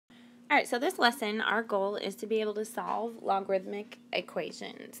Alright, so this lesson, our goal is to be able to solve logarithmic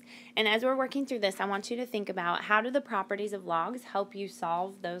equations. And as we're working through this, I want you to think about how do the properties of logs help you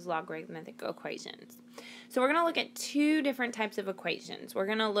solve those logarithmic equations. So we're going to look at two different types of equations. We're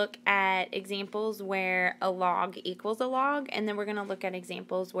going to look at examples where a log equals a log, and then we're going to look at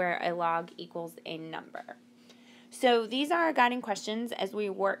examples where a log equals a number. So these are our guiding questions as we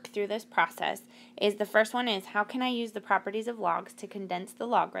work through this process. The first one is, how can I use the properties of logs to condense the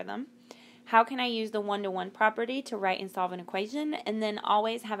logarithm? How can I use the one-to-one property to write and solve an equation? And then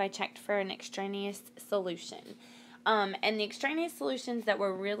always have I checked for an extraneous solution. And the extraneous solutions that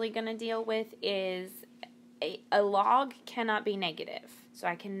we're really going to deal with is a log cannot be negative. So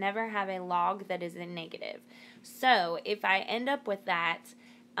I can never have a log that is a negative. So if I end up with that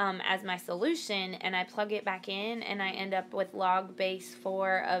as my solution and I plug it back in and I end up with log base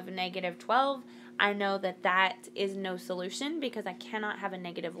 4 of negative 12, I know that that is no solution because I cannot have a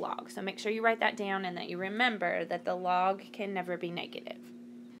negative log. So make sure you write that down and that you remember that the log can never be negative.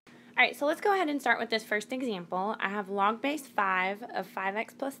 Alright, so let's go ahead and start with this first example. I have log base 5 of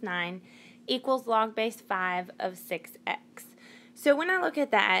 5x plus 9 equals log base 5 of 6x. So when I look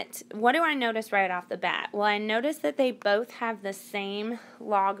at that, what do I notice right off the bat? Well, I notice that they both have the same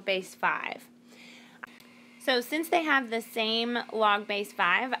log base 5. So since they have the same log base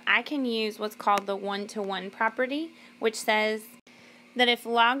 5, I can use what's called the one-to-one property, which says that if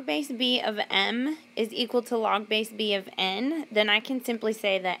log base b of m is equal to log base b of n, then I can simply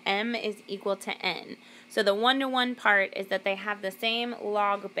say that m is equal to n. So the one-to-one part is that they have the same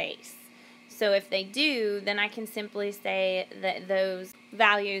log base. So if they do, then I can simply say that those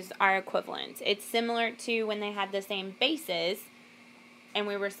values are equivalent. It's similar to when they had the same bases and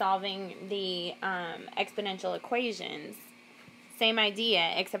we were solving the exponential equations. Same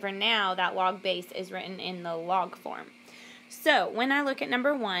idea, except for now that log base is written in the log form. So when I look at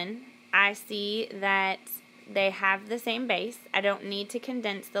number 1, I see that they have the same base. I don't need to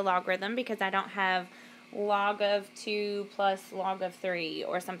condense the logarithm because I don't have log of 2 plus log of 3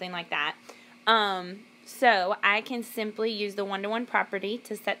 or something like that. So I can simply use the one-to-one property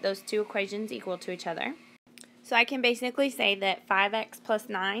to set those two equations equal to each other. So I can basically say that 5x plus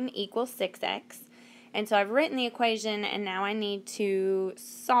 9 equals 6x. And so I've written the equation and now I need to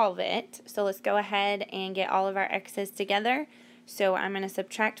solve it. So let's go ahead and get all of our x's together. So I'm going to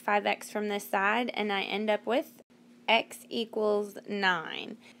subtract 5x from this side and I end up with x equals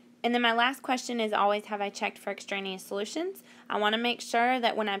 9. And then my last question is always, have I checked for extraneous solutions? I want to make sure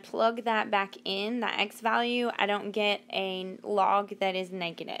that when I plug that back in, that x value, I don't get a log that is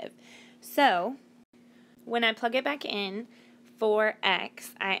negative. So when I plug it back in for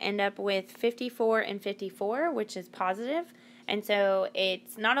x, I end up with 54 and 54, which is positive. And so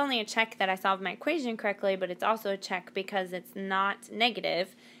it's not only a check that I solved my equation correctly, but it's also a check because it's not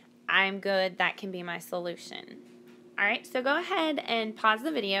negative. I'm good. That can be my solution. Alright, so go ahead and pause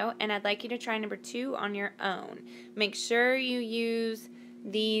the video, and I'd like you to try number 2 on your own. Make sure you use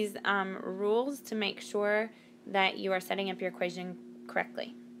these rules to make sure that you are setting up your equation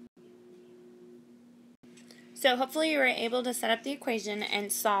correctly. So hopefully you were able to set up the equation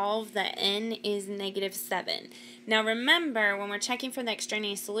and solve that n is negative 7. Now remember, when we're checking for the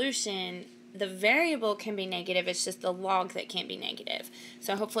extraneous solution, the variable can be negative, it's just the log that can't be negative.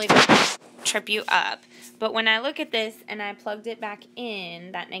 So hopefully that won't trip you up. But when I look at this and I plugged it back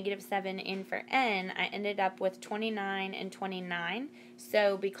in, that negative 7 in for n, I ended up with 29 and 29.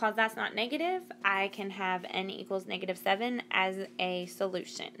 So because that's not negative, I can have n equals negative 7 as a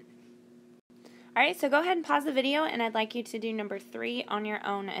solution. Alright, so go ahead and pause the video and I'd like you to do number 3 on your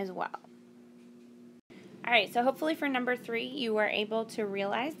own as well. Alright, so hopefully for number 3 you were able to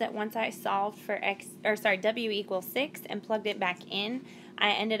realize that once I solved for w equals 6 and plugged it back in,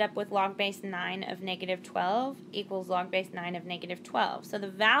 I ended up with log base 9 of negative 12 equals log base 9 of negative 12. So the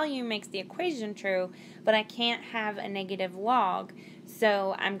value makes the equation true, but I can't have a negative log,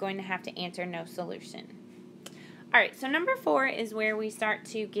 so I'm going to have to answer no solution. Alright, so number 4 is where we start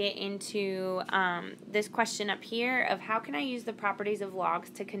to get into this question up here of how can I use the properties of logs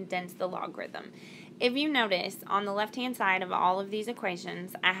to condense the logarithm. If you notice, on the left-hand side of all of these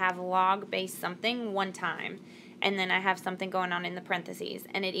equations, I have log base something one time, and then I have something going on in the parentheses,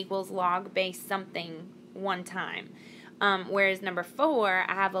 and it equals log base something one time. Whereas number 4,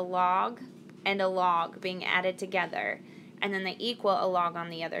 I have a log and a log being added together, and then they equal a log on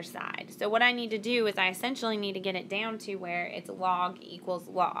the other side. So what I need to do is I essentially need to get it down to where it's log equals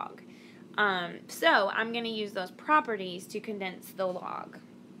log. So I'm going to use those properties to condense the log.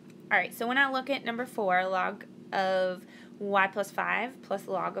 Alright, so when I look at number 4, log of y plus 5 plus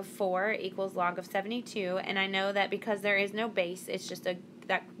log of 4 equals log of 72, and I know that because there is no base, it's just a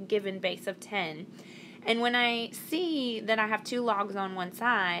that given base of 10. And when I see that I have 2 logs on one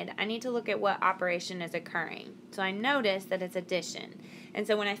side, I need to look at what operation is occurring. So I notice that it's addition. And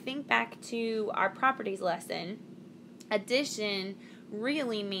so when I think back to our properties lesson, addition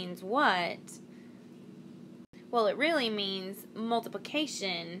really means what? Well, it really means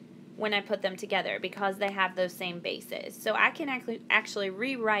multiplication when I put them together because they have those same bases. So I can actually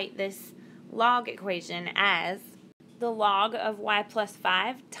rewrite this log equation as the log of y plus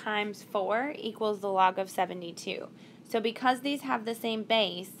 5 times 4 equals the log of 72. So because these have the same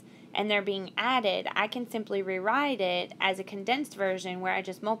base and they're being added, I can simply rewrite it as a condensed version where I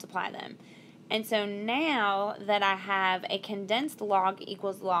just multiply them. And so now that I have a condensed log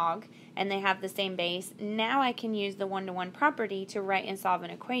equals log and they have the same base, now I can use the one-to-one property to write and solve an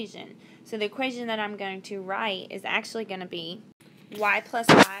equation. So the equation that I'm going to write is actually going to be y plus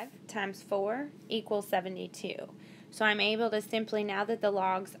 5 times 4 equals 72. So I'm able to simply, now that the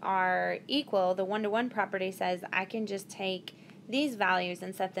logs are equal, the one-to-one property says I can just take these values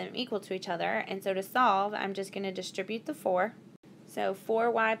and set them equal to each other. And so to solve, I'm just going to distribute the 4. So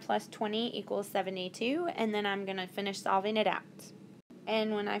 4y plus 20 equals 72, and then I'm going to finish solving it out.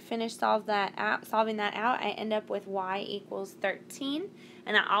 And when I finish solving that out, I end up with y equals 13.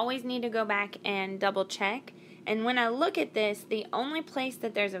 And I always need to go back and double check. And when I look at this, the only place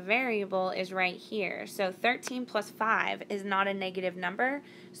that there's a variable is right here. So 13 plus 5 is not a negative number,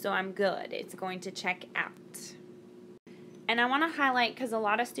 so I'm good. It's going to check out. And I want to highlight, because a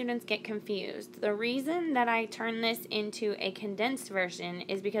lot of students get confused, the reason that I turn this into a condensed version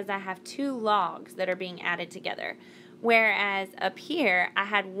is because I have 2 logs that are being added together. Whereas up here, I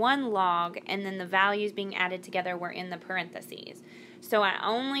had 1 log, and then the values being added together were in the parentheses. So I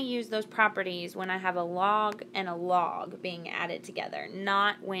only use those properties when I have a log and a log being added together,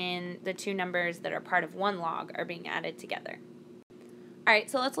 not when the 2 numbers that are part of 1 log are being added together. Alright,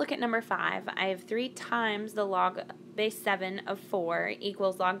 so let's look at number 5. I have 3 times the log base 7 of 4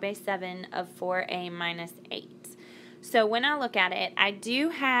 equals log base 7 of 4a minus 8. So when I look at it, I do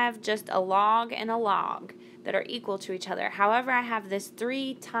have just a log and a log that are equal to each other. However, I have this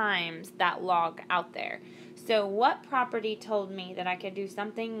 3 times that log out there. So what property told me that I could do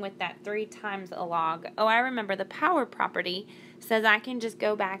something with that 3 times a log? Oh, I remember the power property says I can just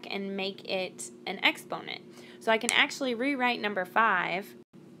go back and make it an exponent. So I can actually rewrite number 5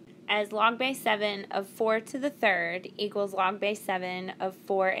 as log base 7 of 4 to the 3rd equals log base 7 of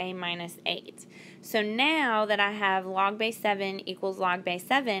 4a minus 8. So now that I have log base 7 equals log base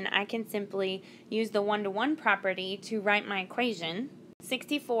 7, I can simply use the one-to-one property to write my equation.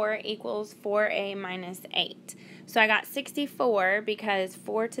 64 equals 4a minus 8. So I got 64 because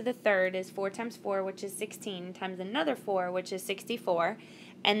 4 to the 3rd is 4 times 4, which is 16, times another 4, which is 64.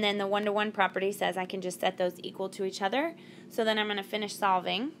 And then the one-to-one property says I can just set those equal to each other. So then I'm going to finish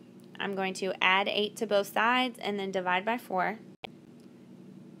solving. I'm going to add 8 to both sides and then divide by 4.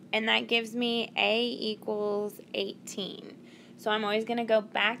 And that gives me a equals 18. So I'm always going to go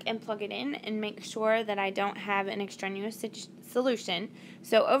back and plug it in and make sure that I don't have an extraneous solution.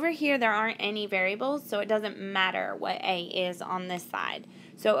 So over here there aren't any variables, so it doesn't matter what a is on this side.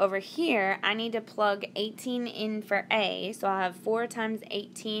 So over here I need to plug 18 in for a, so I'll have 4 times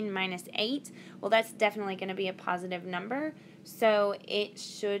 18 minus 8. Well, that's definitely going to be a positive number, so it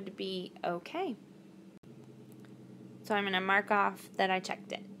should be okay. So I'm going to mark off that I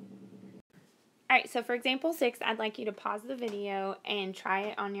checked it. Alright, so for example 6, I'd like you to pause the video and try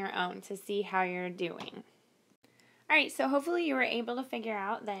it on your own to see how you're doing. Alright, so hopefully you were able to figure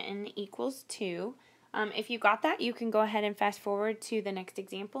out that n equals 2. If you got that, you can go ahead and fast forward to the next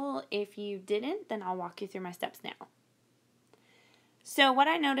example. If you didn't, then I'll walk you through my steps now. So what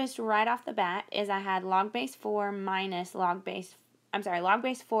I noticed right off the bat is I had log base 4 minus log base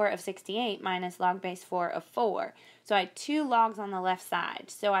 4 of 68 minus log base 4 of 4. So I had 2 logs on the left side.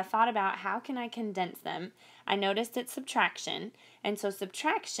 So I thought about how can I condense them. I noticed it's subtraction, and so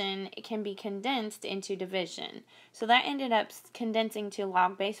subtraction can be condensed into division. So that ended up condensing to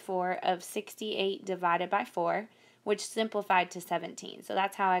log base 4 of 68 divided by 4, which simplified to 17. So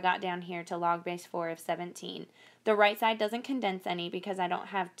that's how I got down here to log base 4 of 17. The right side doesn't condense any because I don't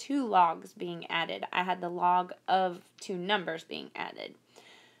have 2 logs being added. I had the log of 2 numbers being added.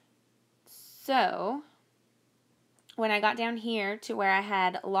 So when I got down here to where I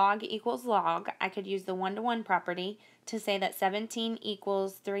had log equals log, I could use the one-to-one property to say that 17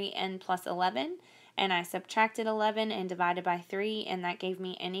 equals 3n plus 11, and I subtracted 11 and divided by 3, and that gave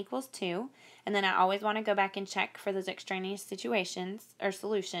me n equals 2. And then I always want to go back and check for those extraneous situations or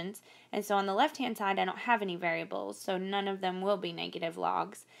solutions. And so on the left-hand side, I don't have any variables, so none of them will be negative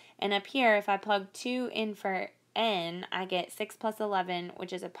logs. And up here, if I plug 2 in for n, I get 6 plus 11,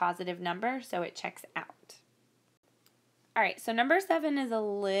 which is a positive number, so it checks out. Alright, so number 7 is a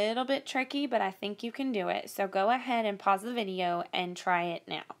little bit tricky, but I think you can do it. So go ahead and pause the video and try it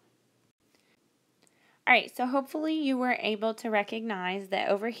now. Alright, so hopefully you were able to recognize that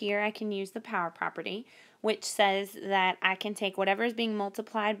over here I can use the power property, which says that I can take whatever is being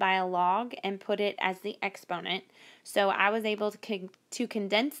multiplied by a log and put it as the exponent. So I was able to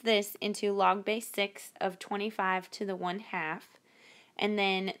condense this into log base 6 of 25 to the 1/2. And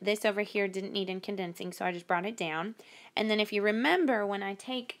then this over here didn't need in condensing, so I just brought it down. And then if you remember, when I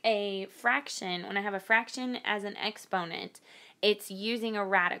take a fraction, when I have a fraction as an exponent, it's using a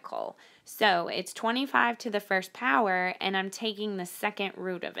radical. So it's 25 to the first power, and I'm taking the second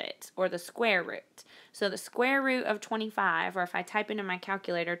root of it, or the square root. So the square root of 25, or if I type into my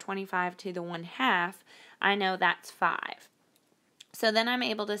calculator 25 to the 1/2, I know that's 5. So then I'm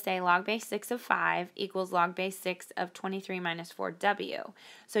able to say log base 6 of 5 equals log base 6 of 23 minus 4w.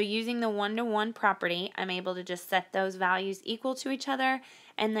 So using the 1-to-1 property, I'm able to just set those values equal to each other,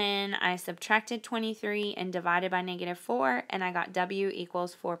 and then I subtracted 23 and divided by -4, and I got w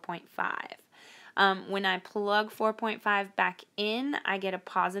equals 4.5. When I plug 4.5 back in, I get a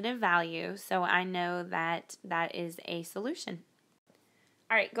positive value, so I know that that is a solution.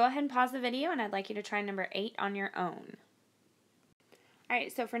 Alright, go ahead and pause the video, and I'd like you to try number 8 on your own.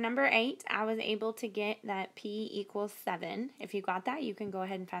 Alright, so for number 8, I was able to get that p equals 7. If you got that, you can go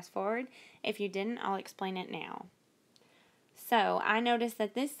ahead and fast forward. If you didn't, I'll explain it now. So I noticed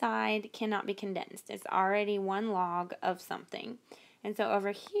that this side cannot be condensed. It's already one log of something. And so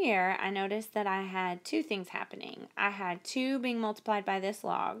over here, I noticed that I had two things happening. I had 2 being multiplied by this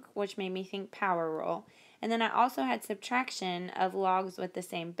log, which made me think power rule. And then I also had subtraction of logs with the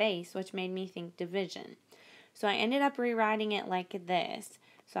same base, which made me think division. So I ended up rewriting it like this.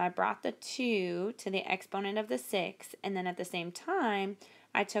 So I brought the 2 to the exponent of the 6, and then at the same time,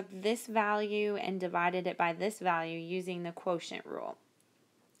 I took this value and divided it by this value using the quotient rule.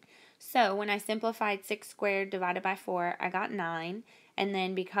 So when I simplified 6 squared divided by 4, I got 9. And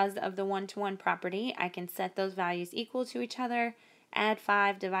then because of the 1-to-1 property, I can set those values equal to each other, add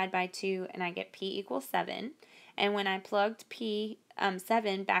 5, divide by 2, and I get p equals 7. And when I plugged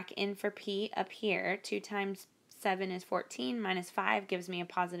 7 back in for p up here, 2 times 7 is 14, minus 5 gives me a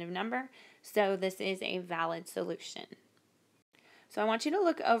positive number, so this is a valid solution. So I want you to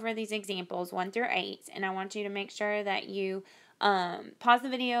look over these examples 1 through 8, and I want you to make sure that you pause the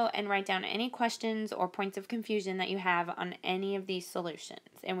video and write down any questions or points of confusion that you have on any of these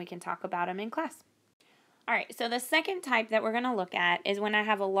solutions, and we can talk about them in class. Alright, so the second type that we're going to look at is when I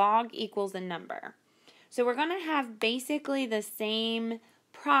have a log equals a number. So we're going to have basically the same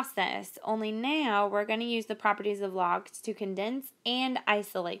process, only now we're going to use the properties of logs to condense and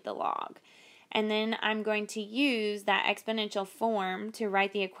isolate the log. And then I'm going to use that exponential form to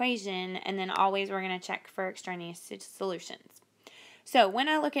write the equation, and then always we're going to check for extraneous solutions. So when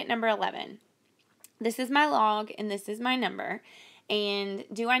I look at number 11, this is my log and this is my number. And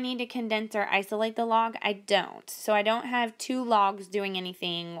do I need to condense or isolate the log? I don't. So I don't have 2 logs doing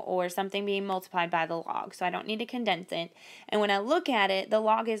anything or something being multiplied by the log. So I don't need to condense it. And when I look at it, the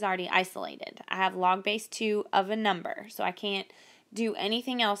log is already isolated. I have log base 2 of a number. So I can't do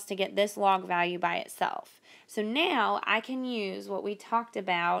anything else to get this log value by itself. So now I can use what we talked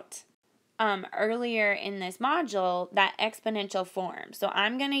about earlier in this module, that exponential form. So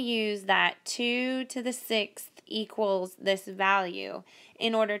I'm going to use that 2 to the 6th equals this value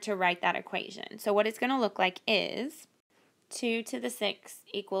in order to write that equation. So what it's going to look like is 2 to the 6th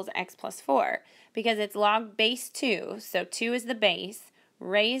equals x plus 4, because it's log base 2, so 2 is the base,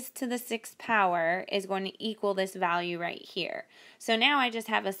 raised to the 6th power is going to equal this value right here. So now I just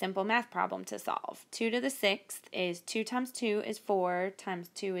have a simple math problem to solve. 2 to the 6th is 2 times 2 is 4, times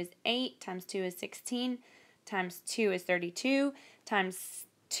 2 is 8, times 2 is 16, times 2 is 32, times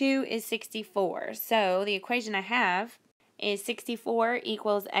 2 is 64. So the equation I have is 64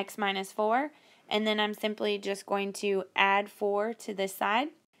 equals x minus 4, and then I'm simply just going to add 4 to this side,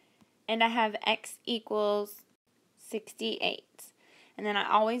 and I have x equals 68. And then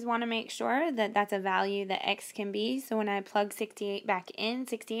I always want to make sure that that's a value that x can be. So when I plug 68 back in,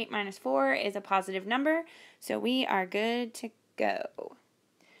 68 minus 4 is a positive number. So we are good to go.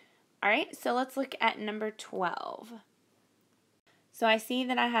 Alright, so let's look at number 12. So I see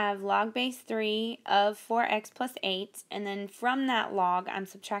that I have log base 3 of 4x plus 8. And then from that log, I'm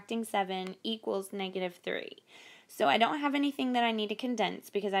subtracting 7 equals -3. So I don't have anything that I need to condense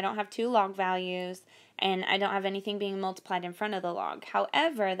because I don't have two log values and I don't have anything being multiplied in front of the log.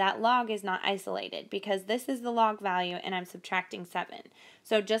 However, that log is not isolated because this is the log value and I'm subtracting 7.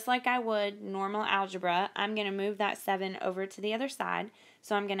 So just like I would normal algebra, I'm going to move that 7 over to the other side.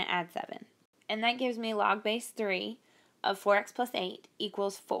 So I'm going to add 7. And that gives me log base 3 of 4x plus 8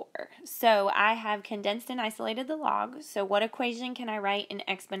 equals 4. So I have condensed and isolated the log. So what equation can I write in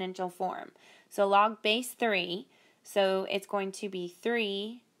exponential form? So log base 3, so it's going to be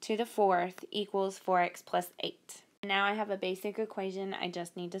 3 to the 4th equals 4x plus 8. Now I have a basic equation I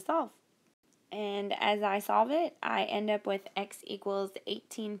just need to solve. And as I solve it, I end up with x equals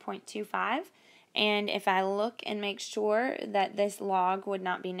 18.25. And if I look and make sure that this log would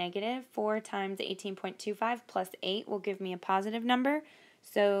not be negative, 4 times 18.25 plus 8 will give me a positive number.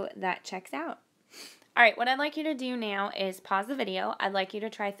 So that checks out. All right, what I'd like you to do now is pause the video. I'd like you to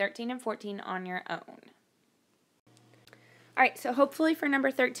try 13 and 14 on your own. All right, so hopefully for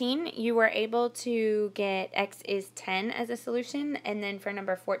number 13, you were able to get x is 10 as a solution, and then for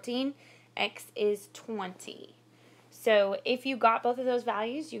number 14, x is 20. So if you got both of those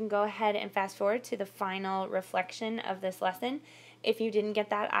values, you can go ahead and fast forward to the final reflection of this lesson. If you didn't get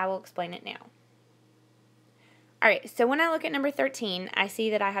that, I will explain it now. All right, so when I look at number 13, I see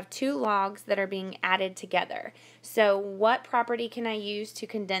that I have two logs that are being added together. So what property can I use to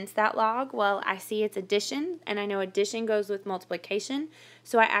condense that log? Well, I see it's addition, and I know addition goes with multiplication.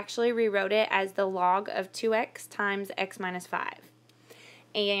 So I actually rewrote it as the log of 2x times x minus 5.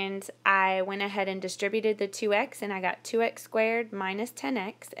 And I went ahead and distributed the 2x, and I got 2x squared minus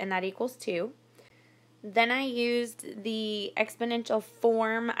 10x, and that equals 2. Then I used the exponential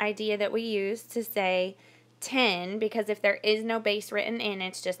form idea that we used to say 10, because if there is no base written in,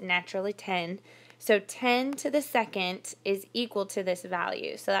 it's just naturally 10. So 10 to the second is equal to this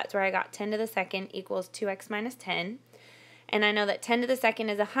value. So that's where I got 10 to the second equals 2x minus 10. And I know that 10 to the second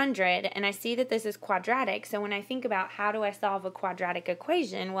is 100, and I see that this is quadratic. So when I think about how do I solve a quadratic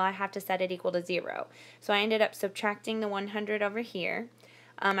equation, well, I have to set it equal to 0. So I ended up subtracting the 100 over here.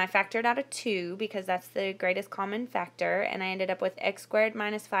 I factored out a 2 because that's the greatest common factor, and I ended up with x squared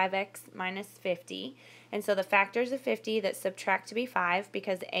minus 5x minus 50. And so the factors of 50 that subtract to be 5,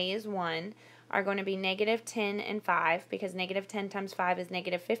 because a is 1, are going to be negative 10 and 5, because negative 10 times 5 is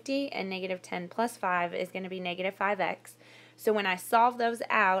negative 50, and negative 10 plus 5 is going to be negative 5x. So when I solve those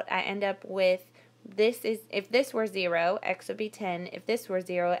out, I end up with if this were 0, x would be 10. If this were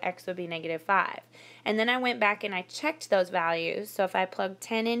 0, x would be negative 5. And then I went back and I checked those values. So if I plug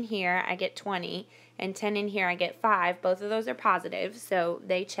 10 in here, I get 20. And 10 in here, I get 5. Both of those are positive, so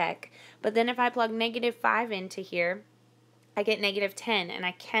they check. But then if I plug negative 5 into here, I get negative 10. And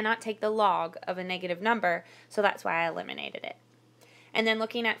I cannot take the log of a negative number, so that's why I eliminated it. And then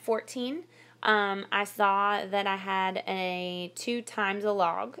looking at 14, I saw that I had a 2 times a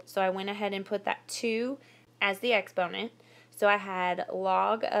log, so I went ahead and put that 2 as the exponent. So I had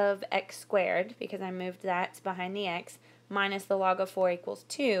log of x squared, because I moved that behind the x, minus the log of 4 equals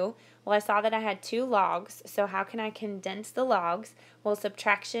 2. Well, I saw that I had two logs, so how can I condense the logs? Well,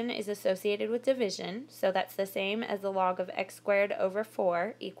 subtraction is associated with division, so that's the same as the log of x squared over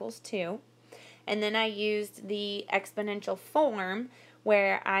 4 equals 2. And then I used the exponential form,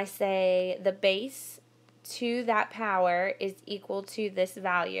 where I say the base to that power is equal to this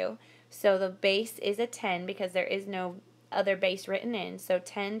value. So the base is a 10 because there is no other base written in. So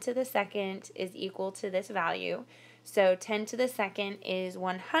 10 to the second is equal to this value. So 10 to the second is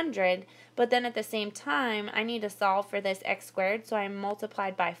 100, but then at the same time, I need to solve for this x squared, so I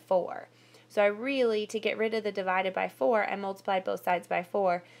multiplied by 4. So I really, to get rid of the divided by 4, I multiplied both sides by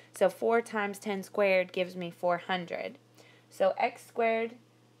 4. So 4 times 10 squared gives me 400. So x squared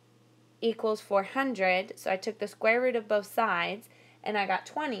equals 400, so I took the square root of both sides, and I got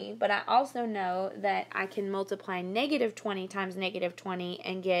 20, but I also know that I can multiply negative 20 times negative 20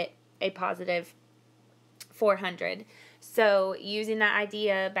 and get a positive 400. So using that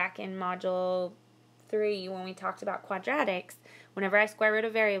idea back in module 3 when we talked about quadratics, whenever I square root a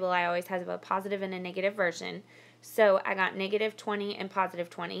variable, I always have a positive and a negative version. So I got negative 20 and positive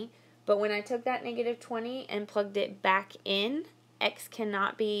 20. But when I took that negative 20 and plugged it back in,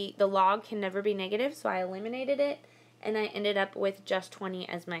 the log can never be negative, so I eliminated it, and I ended up with just 20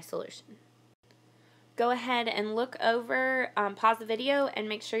 as my solution. Go ahead and look over, pause the video, and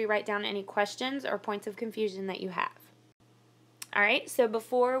make sure you write down any questions or points of confusion that you have. Alright, so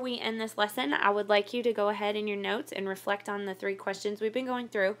before we end this lesson, I would like you to go ahead in your notes and reflect on the 3 questions we've been going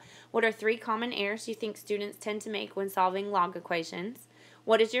through. What are 3 common errors you think students tend to make when solving log equations?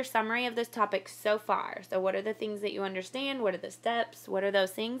 What is your summary of this topic so far? So what are the things that you understand? What are the steps? What are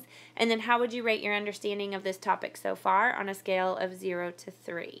those things? And then how would you rate your understanding of this topic so far on a scale of 0 to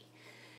 3?